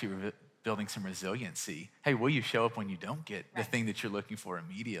God's actually building some resiliency. Hey, will you show up when you don't get the thing that you're looking for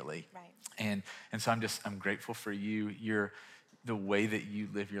immediately? Right. And so I'm grateful for you. The way that you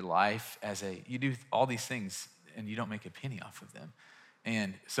live your life you do all these things and you don't make a penny off of them.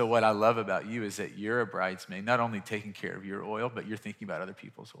 And so what I love about you is that you're a bridesmaid, not only taking care of your oil, but you're thinking about other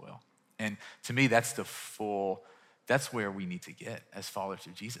people's oil. And to me, that's where we need to get as followers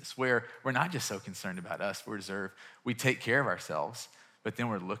of Jesus, where we're not just so concerned about us, we take care of ourselves, but then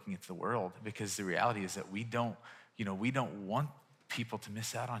we're looking at the world, because the reality is that we don't want people to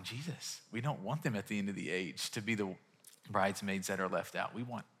miss out on Jesus. We don't want them at the end of the age to be the bridesmaids that are left out. We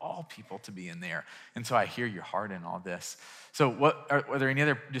want all people to be in there. And so I hear your heart in all this. So are there any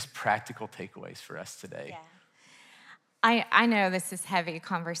other just practical takeaways for us today? Yeah. I know this is heavy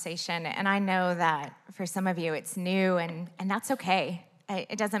conversation, and I know that for some of you it's new, and that's okay.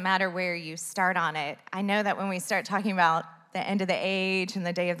 It doesn't matter where you start on it. I know that when we start talking about the end of the age and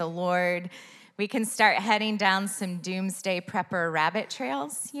the day of the Lord, we can start heading down some doomsday prepper rabbit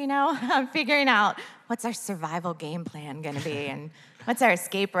trails, figuring out what's our survival game plan going to be and what's our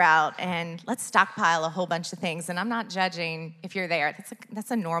escape route, and let's stockpile a whole bunch of things. And I'm not judging if you're there.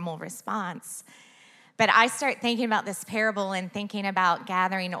 That's a normal response. But I start thinking about this parable and thinking about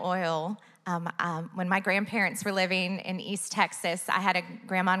gathering oil. When my grandparents were living in East Texas, I had a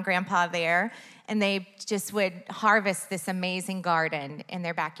grandma and grandpa there, and they just would harvest this amazing garden in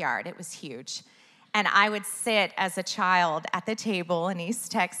their backyard. It was huge. And I would sit as a child at the table in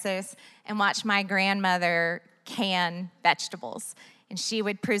East Texas and watch my grandmother can vegetables. And she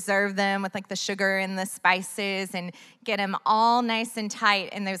would preserve them with like the sugar and the spices and get them all nice and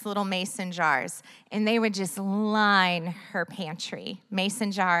tight in those little mason jars. And they would just line her pantry,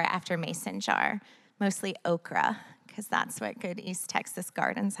 mason jar after mason jar, mostly okra, because that's what good East Texas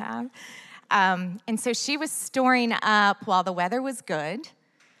gardens have. And so she was storing up while the weather was good.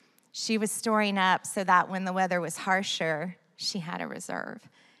 She was storing up so that when the weather was harsher, she had a reserve.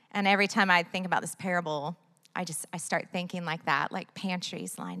 And every time I think about this parable, I start thinking like that, like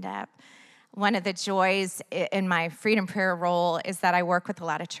pantries lined up. One of the joys in my freedom prayer role is that I work with a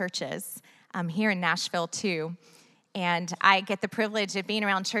lot of churches here in Nashville too. And I get the privilege of being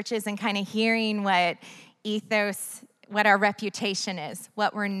around churches and kind of hearing what ethos, what our reputation is,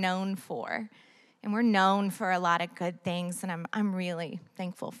 what we're known for. and we're known for a lot of good things, and I'm really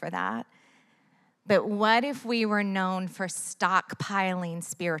thankful for that. But what if we were known for stockpiling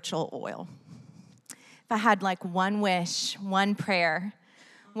spiritual oil? If I had like one wish, one prayer,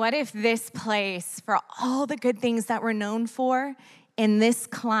 what if this place, for all the good things that we're known for, in this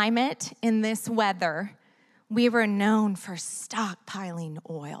climate, in this weather, we were known for stockpiling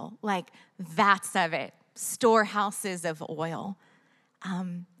oil, like vats of it, storehouses of oil,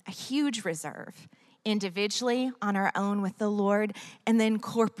 a huge reserve, individually, on our own with the Lord, and then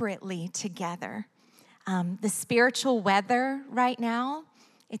corporately together. The spiritual weather right now,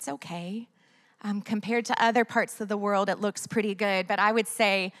 it's okay. Compared to other parts of the world, it looks pretty good, but I would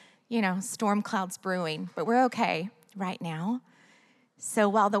say, storm clouds brewing, but we're okay right now. So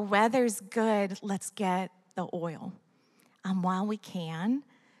while the weather's good, let's get the oil while we can,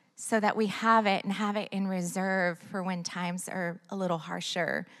 so that we have it and have it in reserve for when times are a little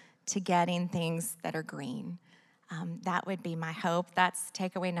harsher to getting things that are green. That would be my hope. That's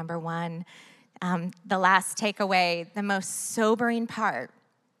takeaway number one. The last takeaway, the most sobering part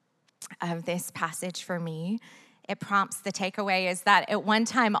of this passage for me, it prompts the takeaway, is that at one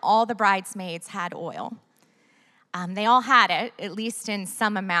time all the bridesmaids had oil. They all had it, at least in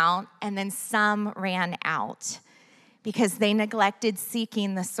some amount, and then some ran out because they neglected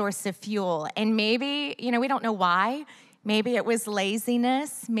seeking the source of fuel. And maybe, we don't know why. Maybe it was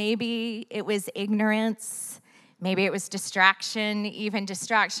laziness. Maybe it was ignorance. Maybe it was distraction, even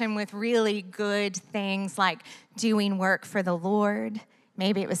distraction with really good things like doing work for the Lord.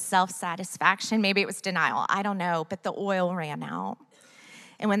 Maybe it was self-satisfaction. Maybe it was denial. I don't know, but the oil ran out.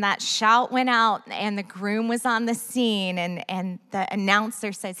 And when that shout went out and the groom was on the scene and the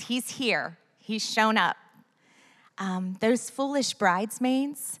announcer says, he's here, he's shown up, those foolish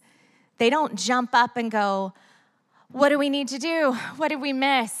bridesmaids, they don't jump up and go, what do we need to do? What did we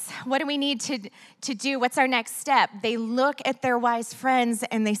miss? What do we need to do? What's our next step? They look at their wise friends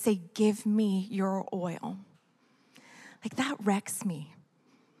and they say, give me your oil. Like, that wrecks me.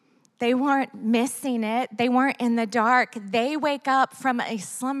 They weren't missing it. They weren't in the dark. They wake up from a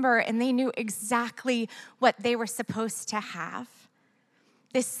slumber and they knew exactly what they were supposed to have.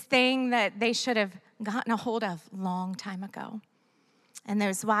 This thing that they should have gotten a hold of long time ago. And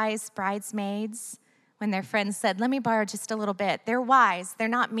those wise bridesmaids, when their friends said, let me borrow just a little bit, they're wise. They're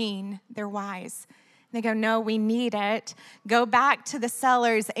not mean. They're wise. And they go, no, we need it. Go back to the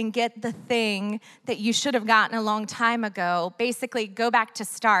cellars and get the thing that you should have gotten a long time ago. Basically, go back to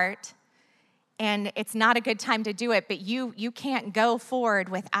start. And it's not a good time to do it, but you can't go forward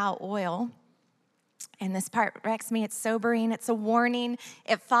without oil. And this part wrecks me. It's sobering. It's a warning.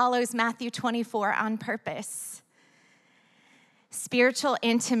 It follows Matthew 24 on purpose. Spiritual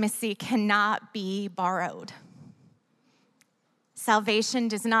intimacy cannot be borrowed. Salvation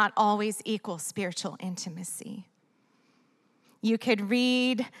does not always equal spiritual intimacy. You could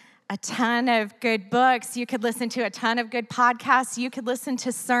read a ton of good books. You could listen to a ton of good podcasts. You could listen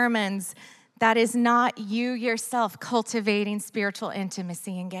to sermons. That is not you yourself cultivating spiritual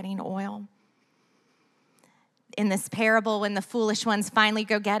intimacy and getting oil. In this parable, when the foolish ones finally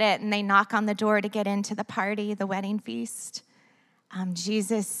go get it and they knock on the door to get into the party, the wedding feast,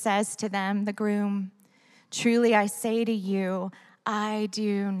 Jesus says to them, the groom, truly I say to you, I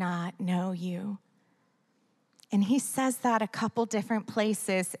do not know you. And he says that a couple different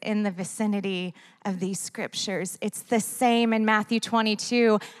places in the vicinity of these scriptures. It's the same in Matthew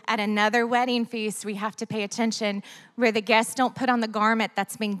 22. At another wedding feast, we have to pay attention, where the guests don't put on the garment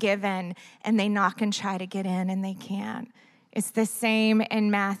that's been given and they knock and try to get in and they can't. It's the same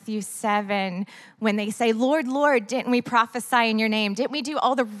in Matthew 7 when they say, Lord, Lord, didn't we prophesy in your name? Didn't we do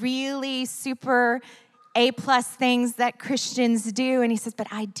all the really super A+ things that Christians do? And he says, but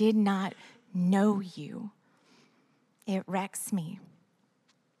I did not know you. It wrecks me.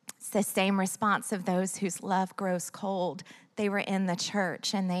 It's the same response of those whose love grows cold. They were in the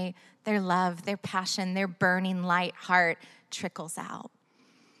church and their love, their passion, their burning light heart trickles out.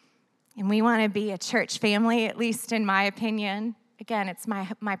 And we want to be a church family, at least in my opinion. Again, it's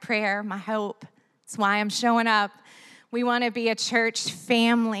my prayer, my hope. It's why I'm showing up. We want to be a church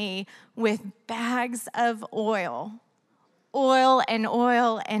family with bags of oil. Oil and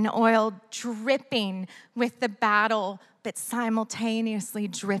oil and oil dripping with the battle, but simultaneously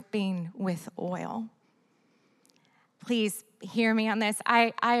dripping with oil. Please hear me on this.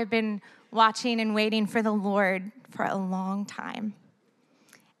 I have been watching and waiting for the Lord for a long time.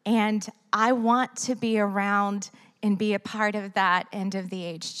 And I want to be around and be a part of that end of the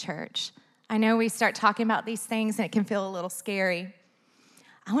age church. I know we start talking about these things and it can feel a little scary.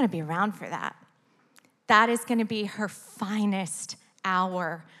 I want to be around for that. That is going to be her finest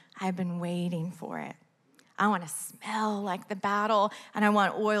hour. I've been waiting for it. I want to smell like the battle, and I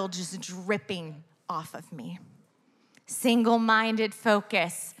want oil just dripping off of me. Single-minded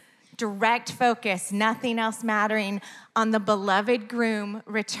focus, direct focus, nothing else mattering on the beloved groom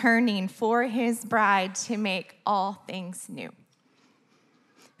returning for his bride to make all things new.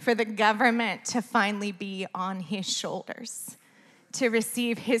 For the government to finally be on his shoulders, to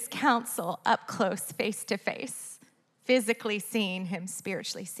receive his counsel up close, face to face, physically seeing him,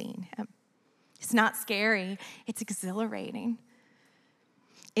 spiritually seeing him. It's not scary, it's exhilarating.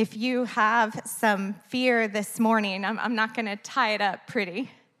 If you have some fear this morning, I'm not gonna tie it up pretty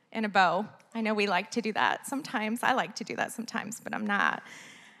in a bow. I know we like to do that sometimes. I like to do that sometimes, but I'm not.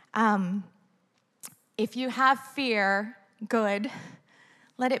 If you have fear, good.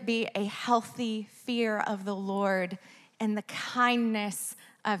 Let it be a healthy fear of the Lord and the kindness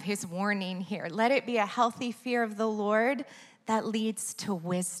of his warning here. Let it be a healthy fear of the Lord that leads to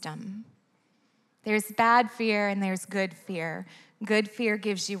wisdom. There's bad fear and there's good fear. Good fear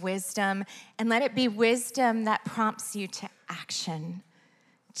gives you wisdom, and let it be wisdom that prompts you to action,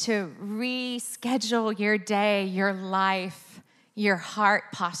 to reschedule your day, your life, your heart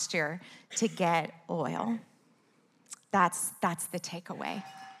posture to get oil. That's the takeaway.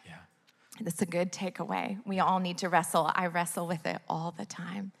 Yeah. That's a good takeaway. We all need to wrestle. I wrestle with it all the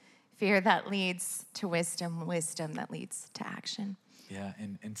time. Fear that leads to wisdom, wisdom that leads to action. Yeah,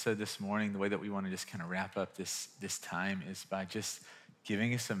 and so this morning, the way that we want to just kind of wrap up this time is by just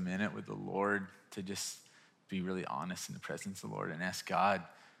giving us a minute with the Lord to just be really honest in the presence of the Lord and ask God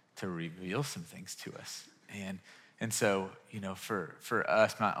to reveal some things to us. And so, for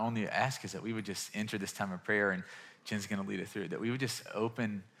us, my only ask is that we would just enter this time of prayer, and Jen's going to lead it through, that we would just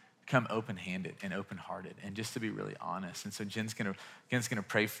come open-handed and open-hearted, and just to be really honest. And so Jen's going to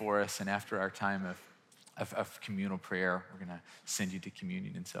pray for us, and after our time of communal prayer, we're going to send you to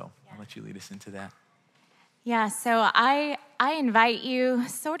communion. And so I'll let you lead us into that. Yeah, so I invite you,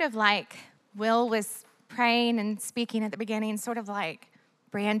 sort of like Will was praying and speaking at the beginning, sort of like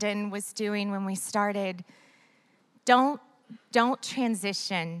Brandon was doing when we started. Don't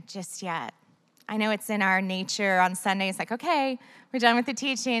transition just yet. I know it's in our nature on Sundays, like, okay, we're done with the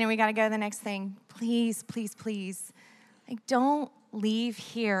teaching and we got to go to the next thing. Please, please, please. Like, don't leave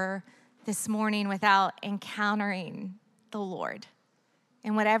here this morning without encountering the Lord.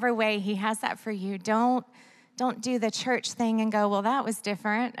 In whatever way he has that for you, don't do the church thing and go, well, that was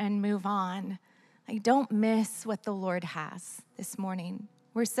different, and move on. Like, don't miss what the Lord has this morning.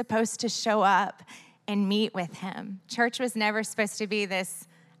 We're supposed to show up and meet with him. Church was never supposed to be this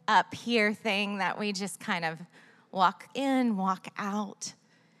up here thing that we just kind of walk in, walk out,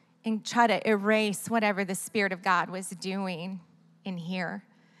 and try to erase whatever the Spirit of God was doing in here.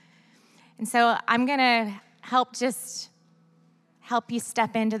 And so I'm going to help you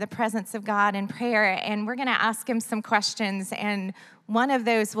step into the presence of God in prayer, and we're going to ask him some questions, and one of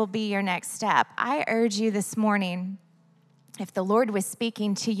those will be your next step. I urge you this morning, if the Lord was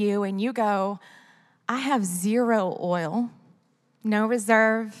speaking to you and you go, I have 0 oil, no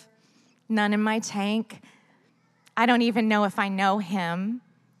reserve, none in my tank. I don't even know if I know him.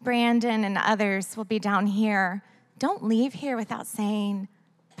 Brandon and others will be down here. Don't leave here without saying,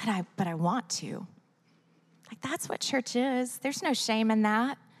 but I want to. Like, that's what church is. There's no shame in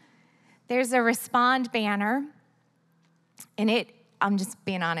that. There's a respond banner, and I'm just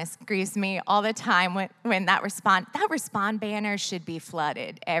being honest, grieves me all the time when that respond banner should be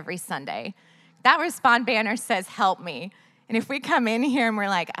flooded every Sunday. That respond banner says, help me. And if we come in here and we're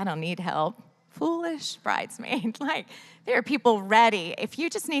like, I don't need help, foolish bridesmaid. Like, there are people ready. If you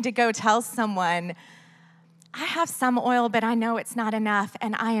just need to go tell someone, I have some oil, but I know it's not enough,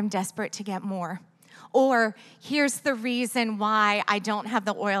 and I am desperate to get more. Or, here's the reason why I don't have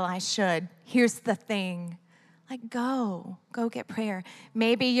the oil I should. Here's the thing. Like, go get prayer.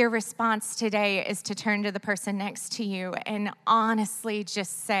 Maybe your response today is to turn to the person next to you and honestly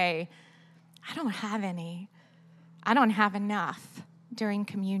just say, I don't have any. I don't have enough during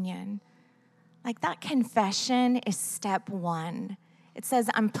communion. Like, that confession is step 1. It says,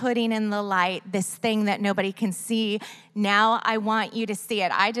 I'm putting in the light this thing that nobody can see. Now I want you to see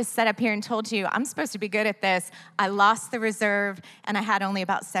it. I just sat up here and told you, I'm supposed to be good at this. I lost the reserve, and I had only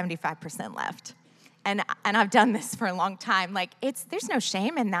about 75% left. And I've done this for a long time. Like, there's no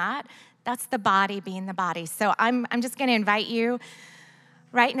shame in that. That's the body being the body. So I'm just going to invite you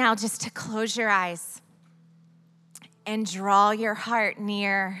right now just to close your eyes and draw your heart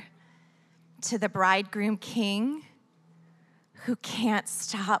near to the bridegroom king who can't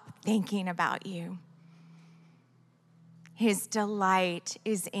stop thinking about you. His delight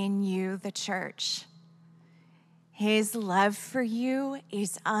is in you, the church. His love for you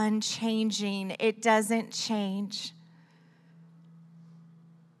is unchanging. It doesn't change.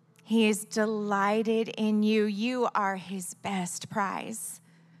 He is delighted in you. You are his best prize.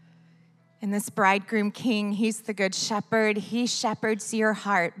 And this bridegroom king, he's the good shepherd. He shepherds your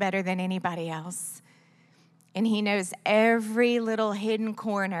heart better than anybody else. And he knows every little hidden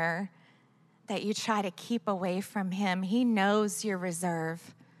corner that you try to keep away from him. He knows your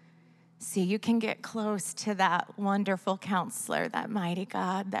reserve. So you can get close to that wonderful counselor, that mighty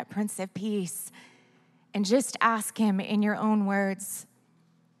God, that Prince of Peace, and just ask him in your own words,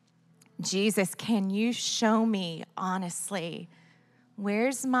 Jesus, can you show me honestly,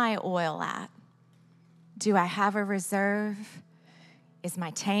 where's my oil at? Do I have a reserve? Is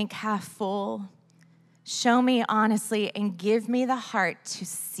my tank half full? Show me honestly and give me the heart to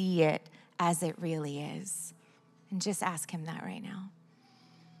see it as it really is. And just ask him that right now.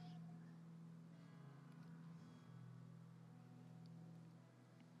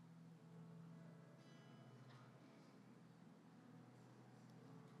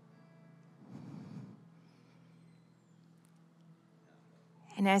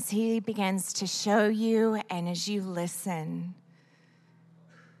 And as he begins to show you and as you listen,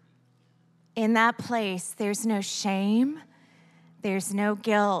 in that place, there's no shame, there's no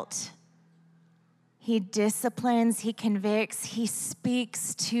guilt. He disciplines, he convicts, he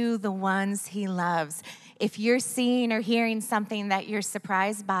speaks to the ones he loves. If you're seeing or hearing something that you're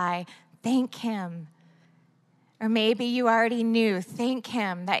surprised by, thank him. Or maybe you already knew, thank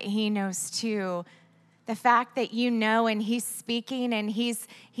him that he knows too. The fact that you know and he's speaking and he's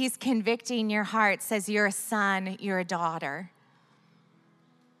convicting your heart says you're a son, you're a daughter.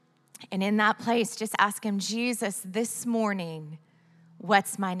 And in that place, just ask him, Jesus, this morning,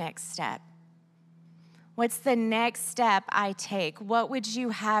 what's my next step? What's the next step I take? What would you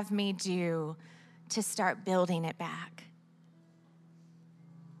have me do to start building it back?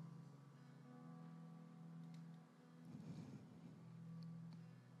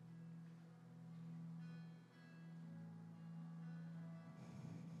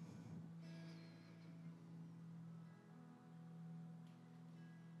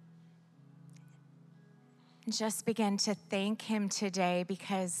 Just begin to thank him today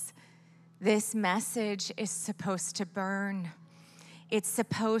because this message is supposed to burn. It's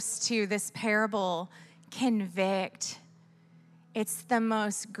supposed to, this parable, convict. It's the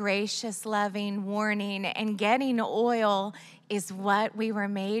most gracious, loving warning, and getting oil is what we were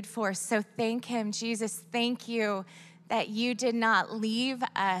made for. So thank him, Jesus. Thank you that you did not leave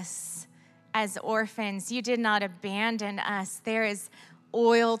us as orphans. You did not abandon us. There is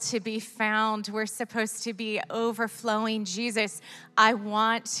oil to be found. We're supposed to be overflowing. Jesus, I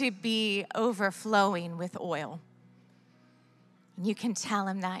want to be overflowing with oil. You can tell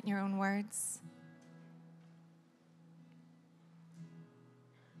him that in your own words.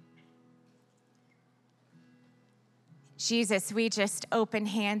 Jesus, we just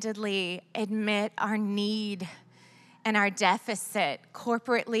open-handedly admit our need and our deficit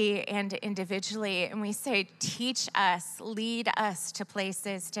corporately and individually. And we say, teach us, lead us to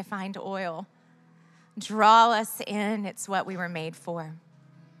places to find oil. Draw us in. It's what we were made for.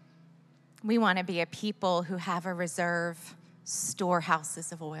 We want to be a people who have a reserve,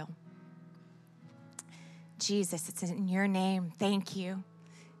 storehouses of oil. Jesus, it's in your name. Thank you.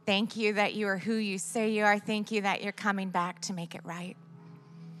 Thank you that you are who you say you are. Thank you that you're coming back to make it right.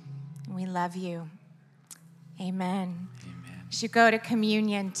 We love you. Amen. Amen. As you go to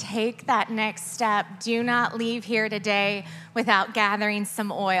communion, take that next step. Do not leave here today without gathering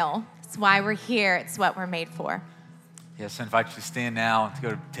some oil. It's why we're here. It's what we're made for. Yes, I invite you to stand now, to go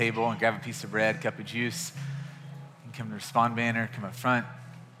to the table and grab a piece of bread, cup of juice. You can come to the respond banner, come up front,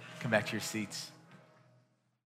 come back to your seats.